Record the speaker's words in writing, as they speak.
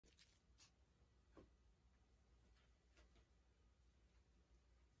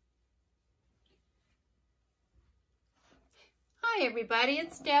Hi everybody,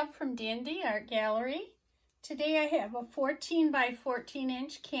 it's Deb from DnDArtGallery. Today I have a 14 by 14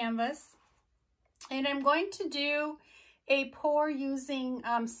 inch canvas and I'm going to do a pour using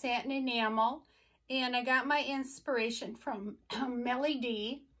satin enamel, and I got my inspiration from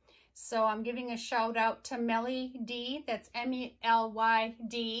MelyD. So I'm giving a shout out to MelyD, that's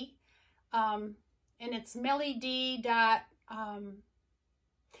M-E-L-Y-D, and it's MelyD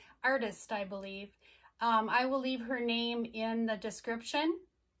artist, I believe. I will leave her name in the description.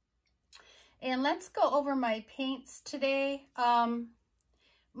 And let's go over my paints today.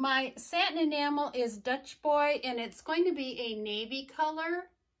 My satin enamel is Dutch Boy, and it's going to be a navy color.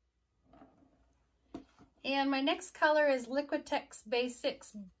 And my next color is Liquitex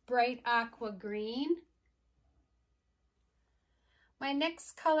Basics Bright Aqua Green. My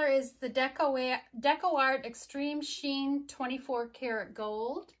next color is the DecoArt Extreme Sheen 24 karat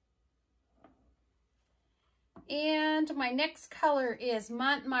gold. And my next color is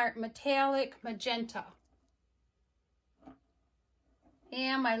Mont Marte Metallic Magenta.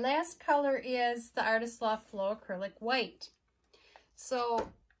 And my last color is the Artist Loft Flow Acrylic White. So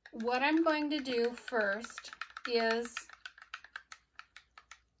what I'm going to do first is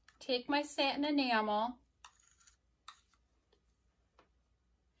take my satin enamel.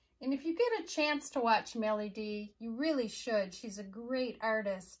 And if you get a chance to watch MelyD, you really should. She's a great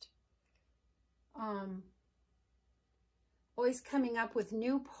artist. Always coming up with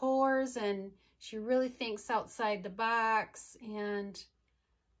new pours, and she really thinks outside the box, and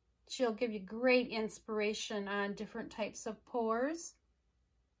she'll give you great inspiration on different types of pours.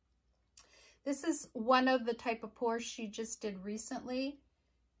 This is one of the type of pours she just did recently,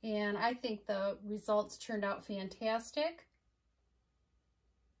 and I think the results turned out fantastic.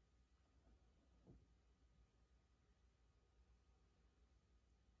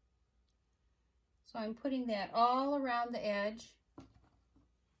 So I'm putting that all around the edge.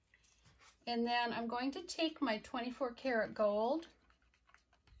 And then I'm going to take my 24 karat gold.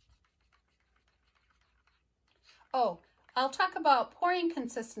 Oh, I'll talk about pouring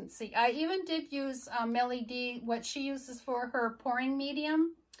consistency. I even did use MelyD, what she uses for her pouring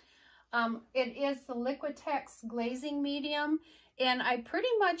medium. It is the Liquitex glazing medium, and I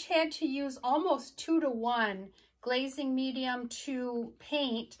pretty much had to use almost 2-to-1 glazing medium to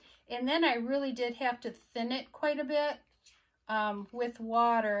paint. And then I really did have to thin it quite a bit with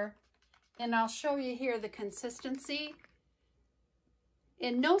water. And I'll show you here the consistency.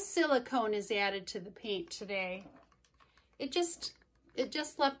 And no silicone is added to the paint today. It just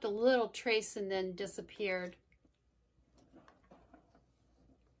left a little trace and then disappeared.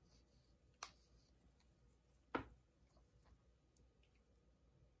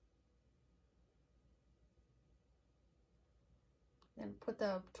 Then put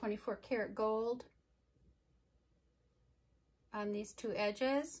the 24 karat gold on these two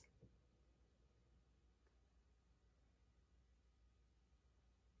edges.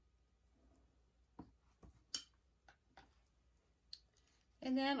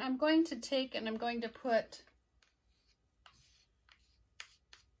 And then I'm going to take and I'm going to put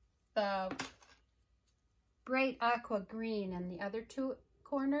the bright aqua green in the other two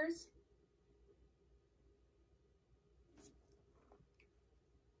corners.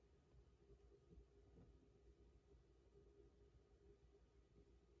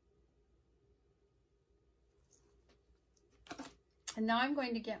 And now I'm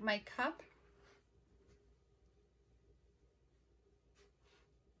going to get my cup.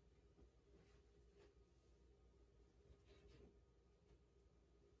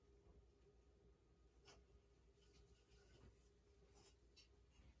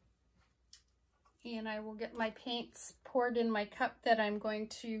 And I will get my paints poured in my cup that I'm going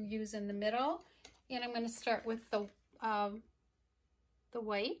to use in the middle. And I'm going to start with the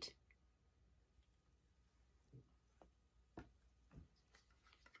white.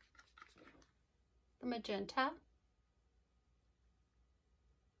 The magenta.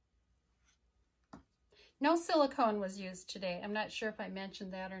 No silicone was used today. I'm not sure if I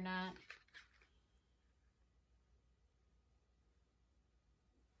mentioned that or not.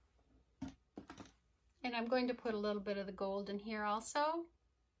 And I'm going to put a little bit of the gold in here also.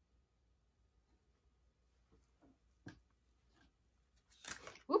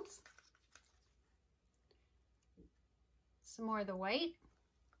 Whoops. Some more of the white.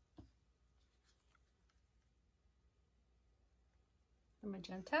 The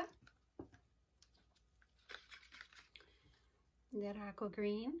magenta, that aqua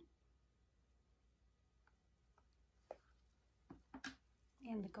green,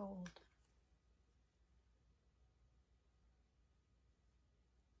 and the gold.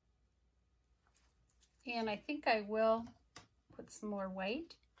 And I think I will Put some more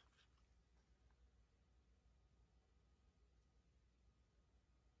white.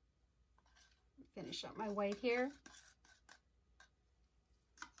 Finish up my white here.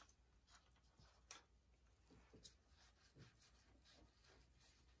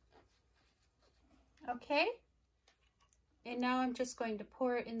 Okay, and now I'm just going to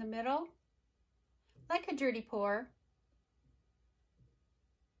pour it in the middle, like a dirty pour.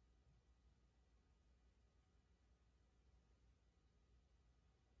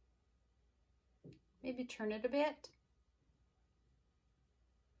 Maybe turn it a bit.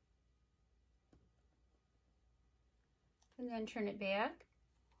 And then turn it back.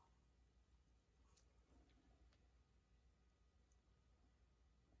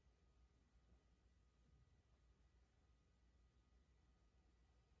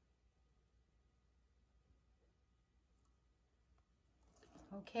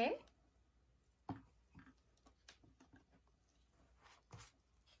 Okay.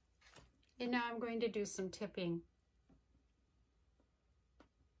 And now I'm going to do some tipping.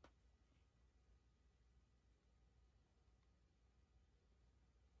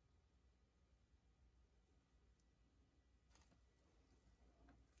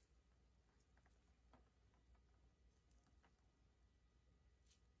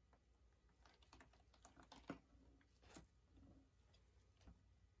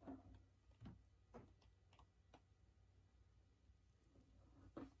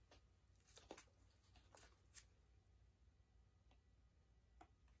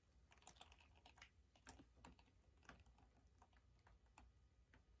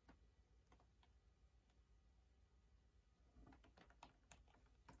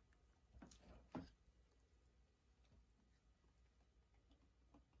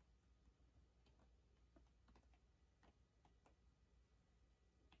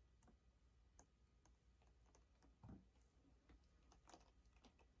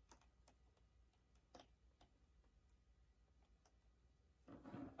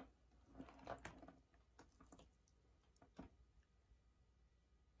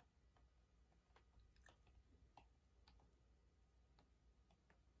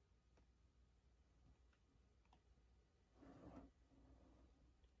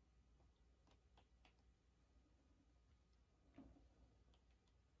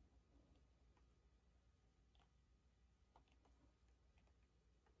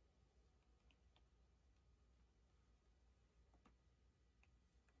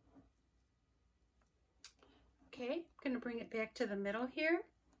 Okay, I'm going to bring it back to the middle here.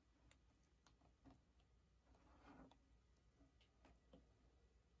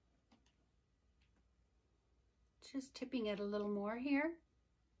 Just tipping it a little more here.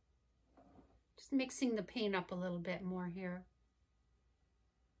 Just mixing the paint up a little bit more here.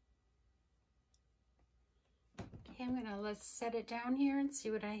 Okay, let's set it down here and see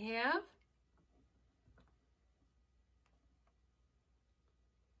what I have.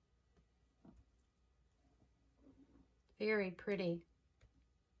 Very pretty.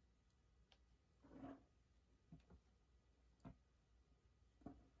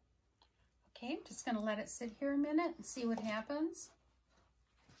 Okay, I'm just going to let it sit here a minute and see what happens.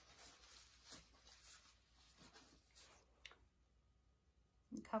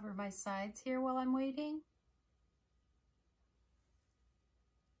 And cover my sides here while I'm waiting.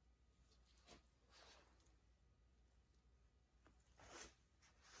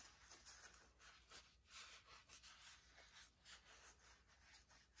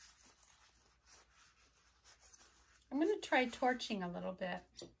 I'm going to try torching a little bit.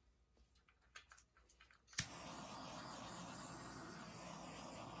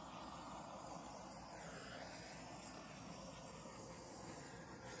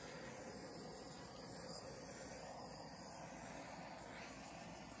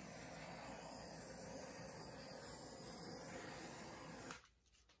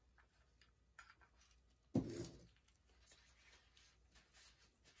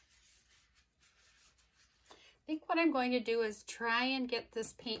 I think what I'm going to do is try and get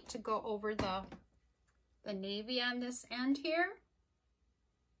this paint to go over the navy on this end here.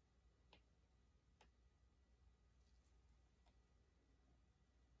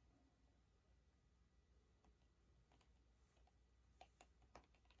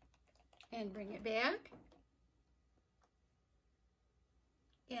 And bring it back.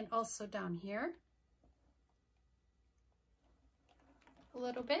 And also down here a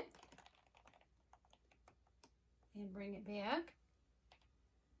little bit. And bring it back.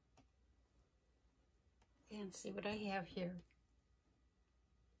 And see what I have here.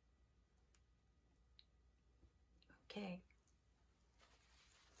 Okay.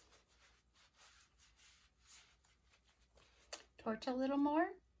 Torch a little more.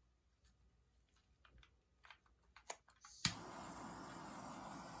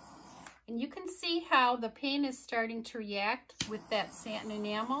 And you can see how the paint is starting to react with that satin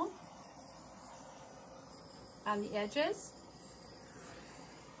enamel on the edges.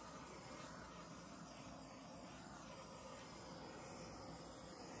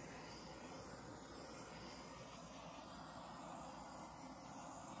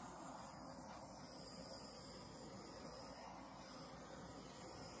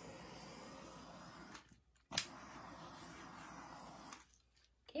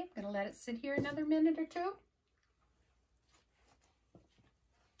 Okay, I'm going to let it sit here another minute or two.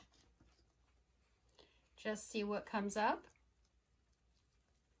 Just see what comes up.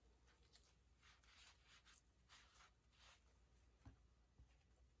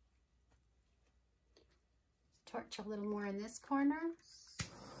 Torch a little more in this corner. See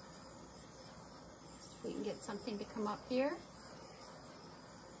if we can get something to come up here.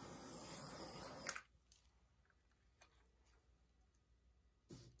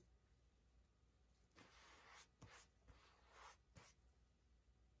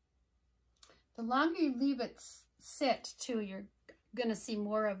 The longer you leave it sit too, you're going to see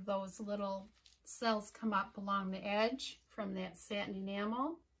more of those little cells come up along the edge from that satin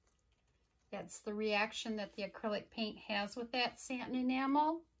enamel. That's the reaction that the acrylic paint has with that satin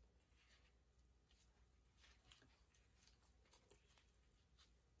enamel.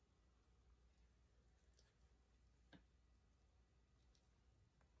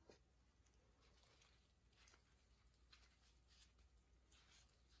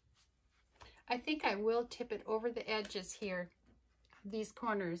 I think I will tip it over the edges here, these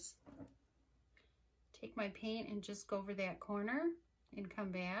corners. Take my paint and just go over that corner and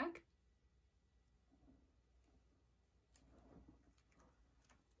come back.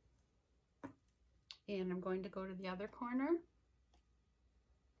 And I'm going to go to the other corner.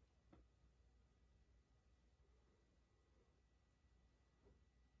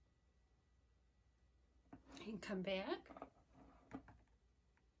 And come back.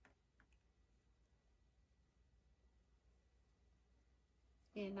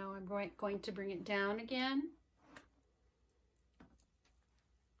 And now I'm going to bring it down again.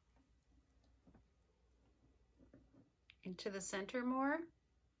 Into the center more.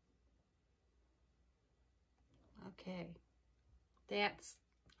 Okay,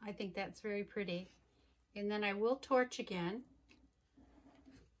 I think that's very pretty. And then I will torch again.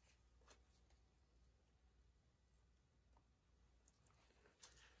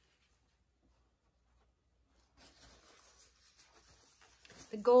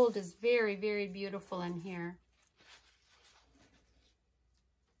 The gold is very, very beautiful in here.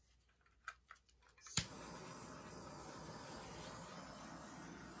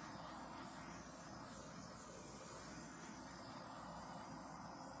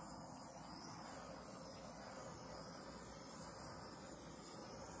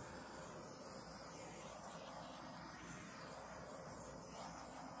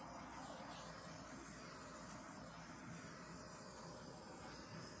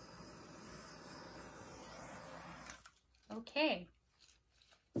 Okay.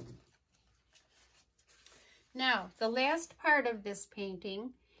 Now, the last part of this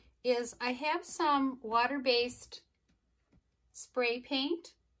painting is I have some water-based spray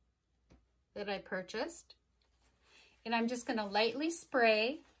paint that I purchased. And I'm just going to lightly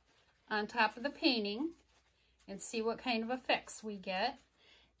spray on top of the painting and see what kind of effects we get.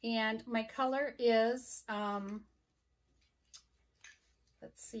 And my color is,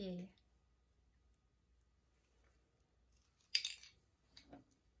 let's see.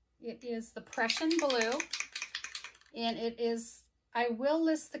 It is the Prussian Blue, and it is, I will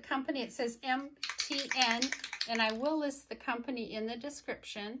list the company, it says MTN, and I will list the company in the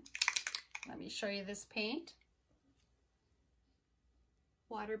description. Let me show you this paint.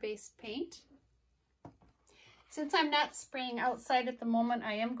 Water-based paint. Since I'm not spraying outside at the moment,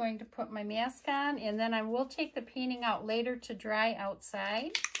 I am going to put my mask on, and then I will take the painting out later to dry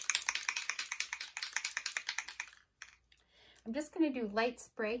outside. I'm just going to do light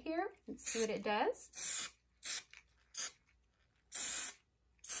spray here and see what it does.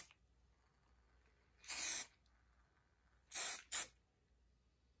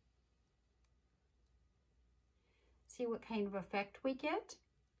 See what kind of effect we get.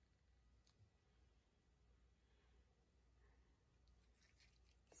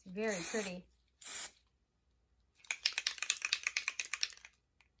 It's very pretty.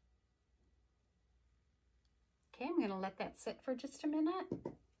 Okay, I'm going to let that sit for just a minute.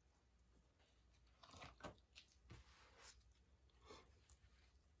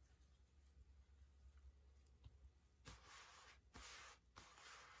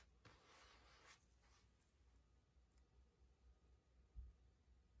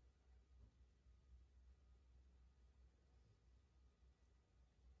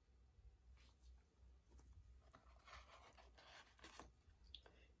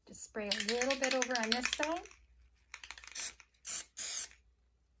 Just spray a little bit over on this side.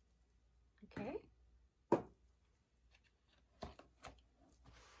 Okay.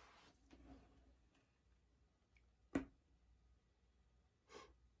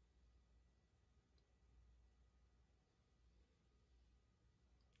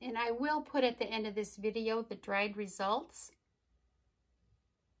 And I will put at the end of this video the dried results.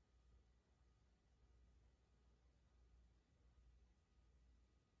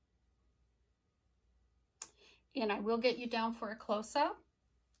 And I will get you down for a close-up.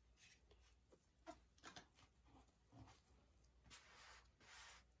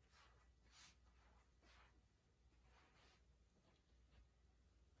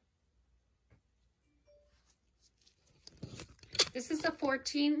 This is a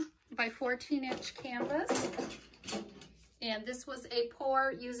 14 by 14 inch canvas, and this was a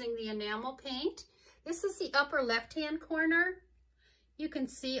pour using the enamel paint. This is the upper left-hand corner. You can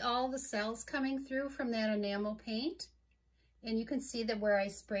see all the cells coming through from that enamel paint, and you can see that where I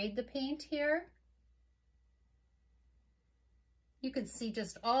sprayed the paint here. You can see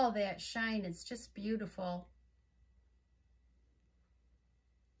just all that shine. It's just beautiful.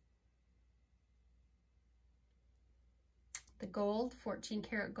 The gold, 14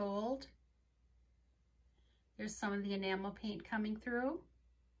 karat gold. There's some of the enamel paint coming through.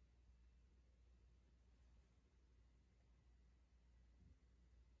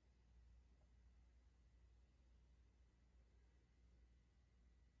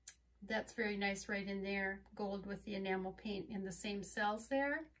 That's very nice right in there, gold with the enamel paint in the same cells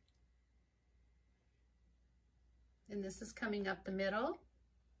there. And this is coming up the middle.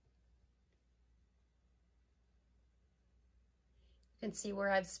 You can see where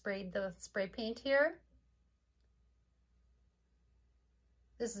I've sprayed the spray paint here.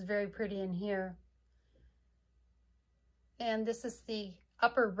 This is very pretty in here. And this is the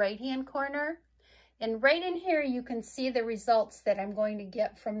upper right-hand corner. And right in here, you can see the results that I'm going to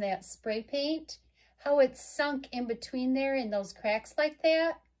get from that spray paint, how it's sunk in between there in those cracks like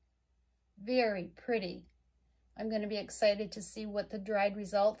that. Very pretty. I'm going to be excited to see what the dried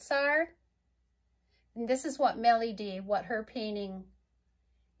results are. And this is what MelyD, what her painting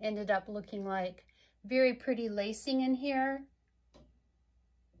ended up looking like. Very pretty lacing in here.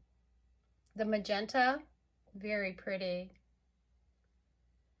 The magenta, very pretty.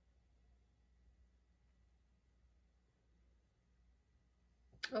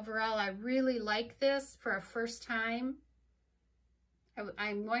 Overall, I really like this for a first time.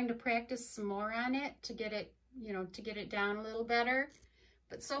 I'm going to practice some more on it to get it, to get it down a little better.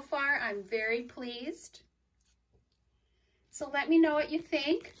 But so far, I'm very pleased. So let me know what you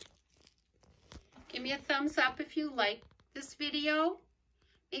think. Give me a thumbs up if you like this video.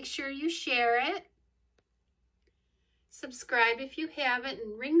 Make sure you share it. Subscribe if you haven't,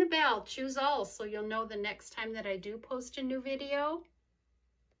 and ring the bell. Choose all so you'll know the next time that I do post a new video.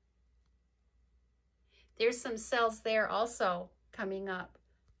 There's some cells there also coming up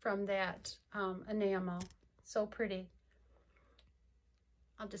from that enamel. So pretty.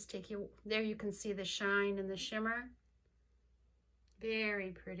 I'll just take you, there you can see the shine and the shimmer. Very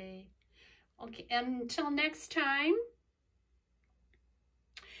pretty. Okay, and until next time,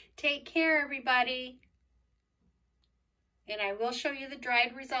 take care, everybody. And I will show you the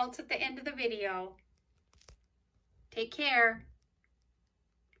dried results at the end of the video. Take care.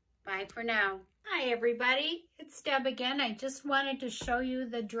 Bye for now. Hi everybody, it's Deb again. I just wanted to show you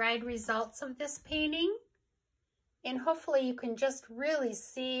the dried results of this painting. And hopefully you can just really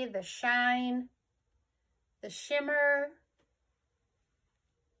see the shine, the shimmer.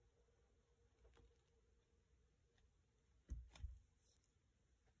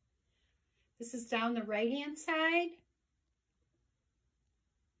 This is down the right-hand side.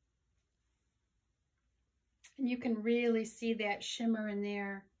 And you can really see that shimmer in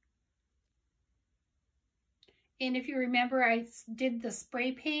there. And if you remember, I did the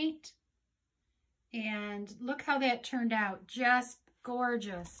spray paint, and look how that turned out. Just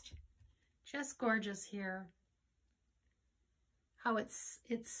gorgeous. Just gorgeous here. How it's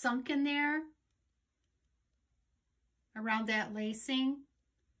sunk in there around that lacing.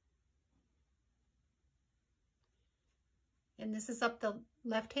 And this is up the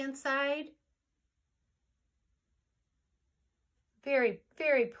left-hand side. Very,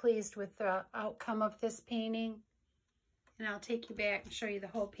 very pleased with the outcome of this painting. And I'll take you back and show you the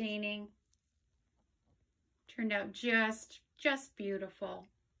whole painting. Turned out just beautiful.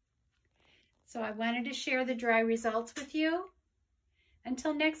 So I wanted to share the dry results with you.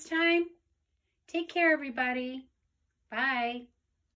 Until next time, take care, everybody. Bye.